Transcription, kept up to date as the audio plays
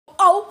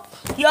Oh,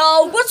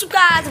 yo, what's up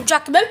guys, I'm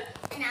Jack the Moon.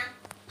 And I'm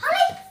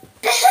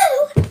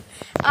Holly.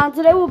 And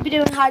today we'll be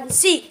doing hide and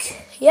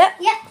seek. Yep?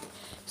 Yep.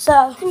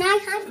 So. Can I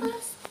hide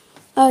first?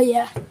 Oh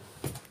yeah.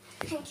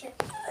 Thank you.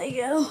 There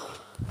you go.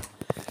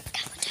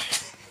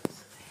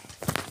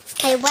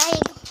 Okay,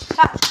 wait.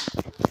 Ah.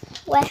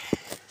 Where?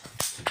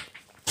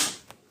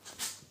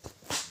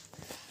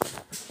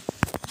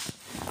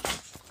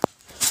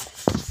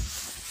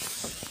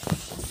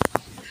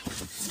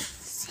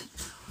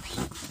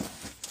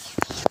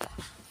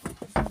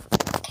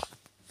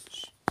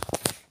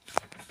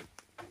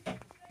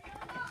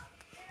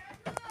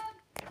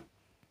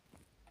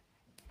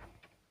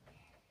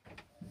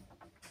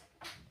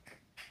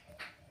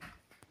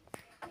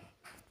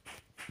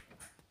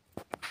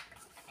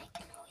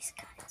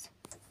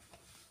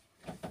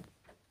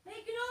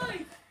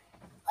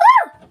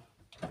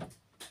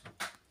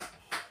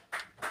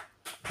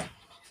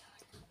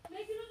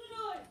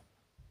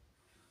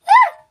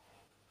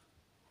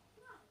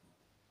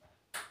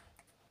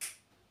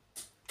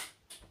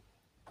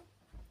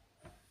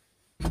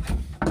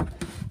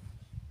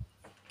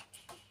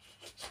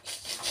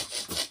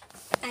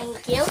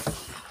 Thank you.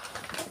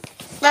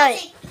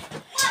 Right.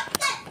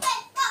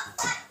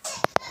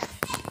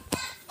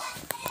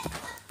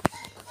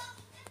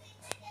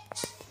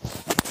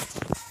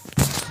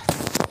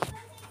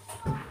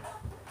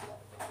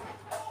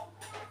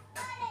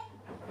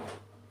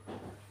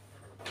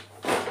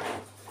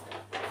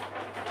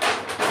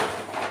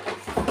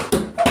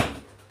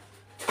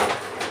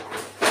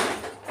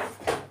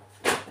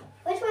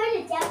 Which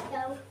way did Jack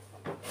go?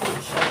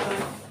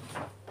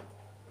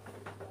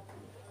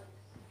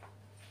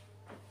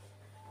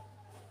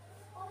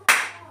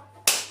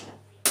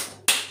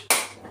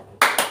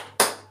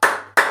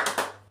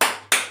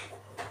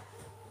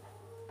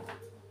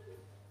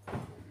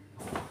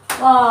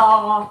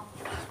 Oh.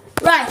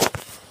 Right.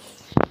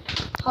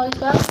 Holly,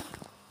 go.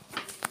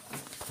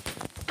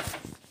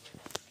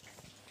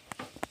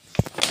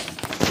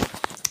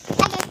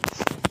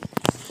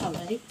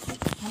 Alright.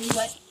 Holly,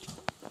 wait.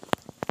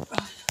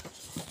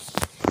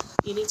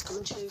 You need to come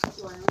and choose what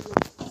you want.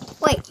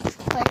 Wait,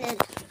 where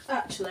did?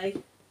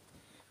 Actually,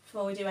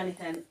 before we do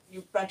anything,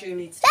 your bedroom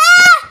needs to.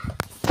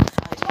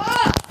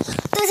 Ah!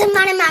 There's a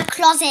man in my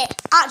closet.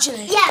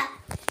 Actually. Yeah.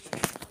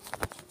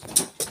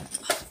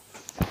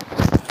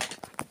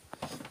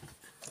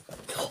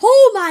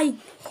 Oh my!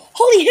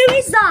 Holly, who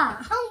is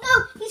that? Oh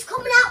no, he's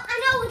coming out. I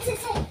know what to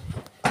say.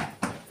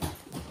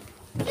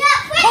 Yeah,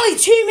 quick! Holly,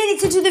 2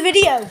 minutes into the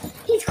video.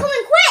 He's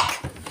coming quick.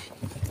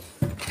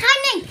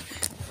 Hide me.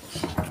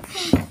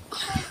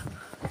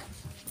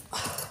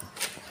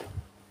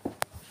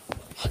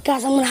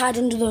 Guys, I'm gonna hide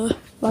under the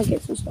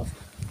blankets and stuff.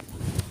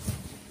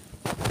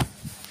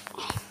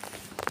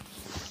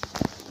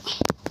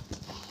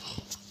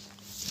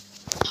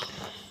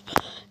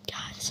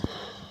 Guys.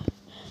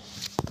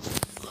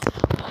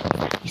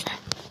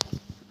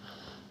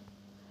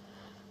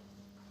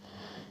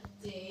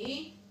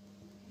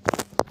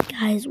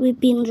 Guys, we've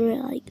been through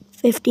it like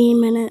 15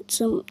 minutes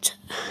and...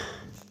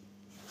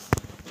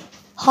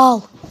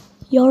 Hall,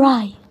 you're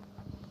right.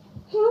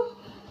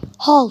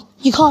 Hall,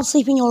 you can't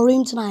sleep in your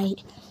room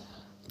tonight.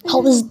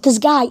 Hall, there's a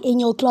guy in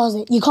your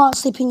closet. You can't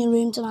sleep in your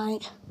room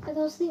tonight. I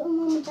go sleep with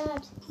Mum and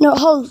Dad. No,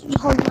 Hall, you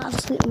might have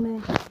to sleep with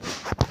me.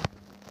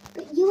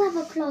 But you have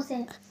a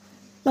closet.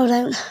 No,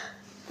 don't.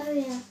 Oh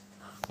yeah.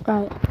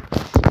 Right.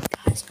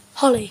 Guys,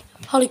 Holly,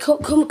 come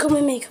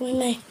with me, come with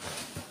me.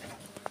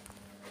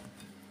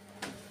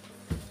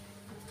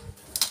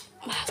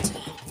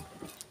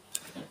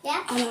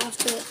 Yeah? I'm gonna have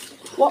to.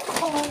 What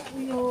colour are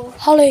your...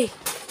 Holly!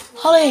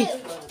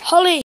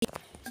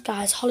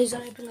 Guys, Holly's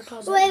gonna open the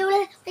closet.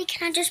 Wait,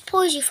 can I just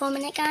pause you for a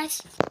minute,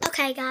 guys?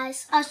 Okay,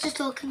 guys, I was just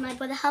talking to my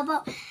brother.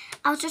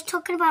 I was just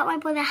talking about my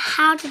brother.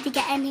 How did he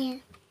get in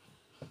here?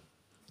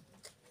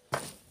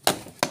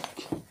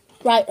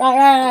 Right.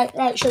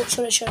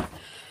 Shut.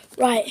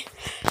 Right.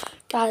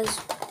 Guys.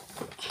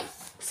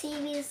 See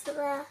if he's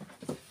there.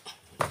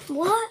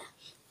 What?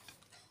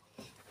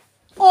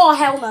 Oh,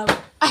 hell no.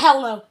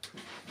 Hell no.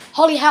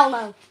 Holly, hell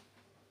no.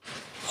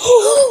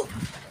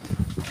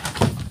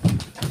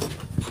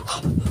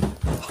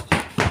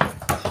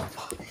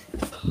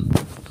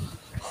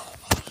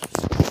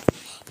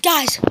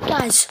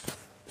 Guys,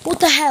 what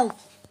the hell?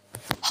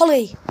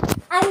 Holly.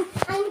 I'm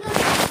going to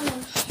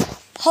him.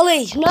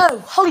 Holly, no.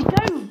 Holly,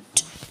 don't.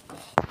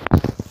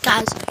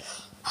 Guys,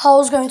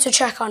 Holly's going to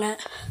check on it.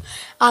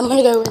 I'm going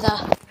to go with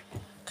her.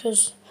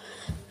 Because...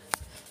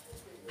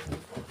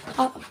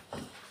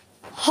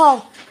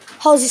 Hall,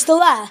 is he still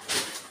there?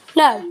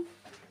 No.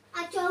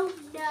 I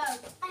don't know.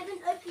 I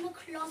haven't opened the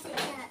closet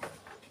yet.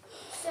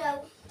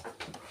 So...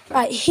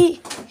 Right, he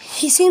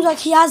seems like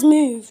he has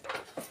moved.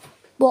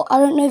 But I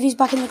don't know if he's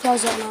back in the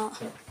closet or not.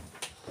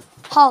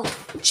 Hall,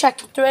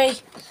 check.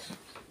 3,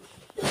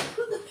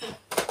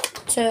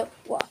 2,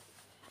 1.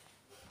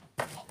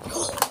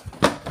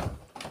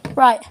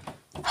 Right.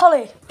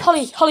 Holly. I'm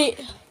getting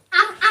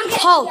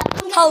Hall,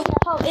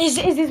 is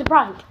this a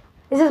prank?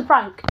 Is this a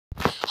prank?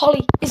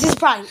 Holly, is this a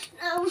prank?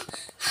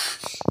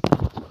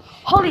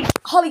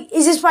 Holly,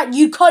 is this right?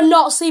 You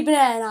cannot sleep in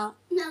here now.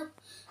 No.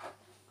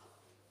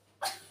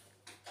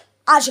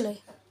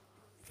 Actually.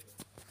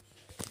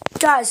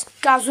 Guys,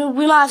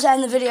 we might have to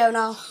end the video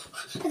now.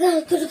 I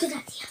got a good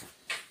idea.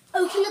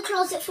 Open the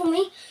closet for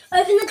me.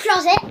 Open the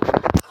closet.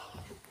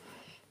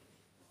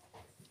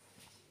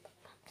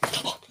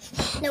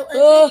 No,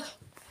 open.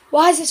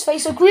 Why is his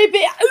face so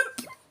creepy?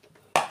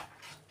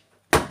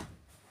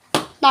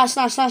 Nice.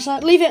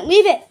 Leave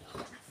it.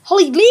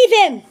 Holly, leave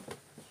him.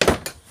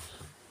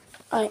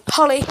 Right,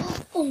 Holly.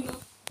 Oh no.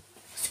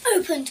 It's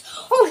opened.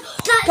 Oh,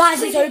 that's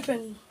Guys, it's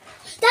open.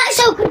 That's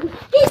open.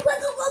 Please,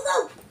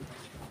 go.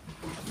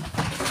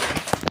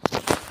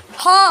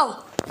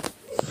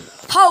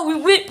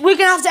 Hol, we're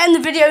gonna have to end the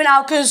video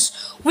now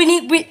because we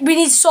need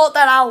to sort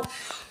that out.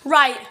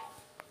 Right,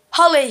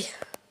 Holly.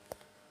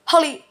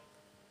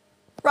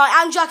 Right,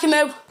 I'm Jack and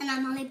Moo. And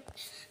I'm Holly.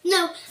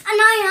 No, and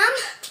I am.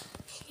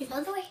 You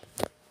go the way.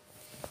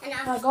 And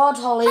I'm. Oh my God,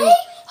 Holly. Hey.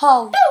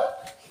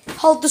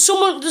 Hol, there's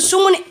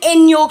someone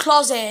in your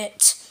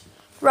closet.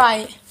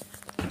 Right.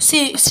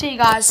 See you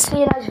guys. See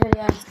you next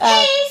video.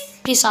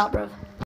 Peace out, bro.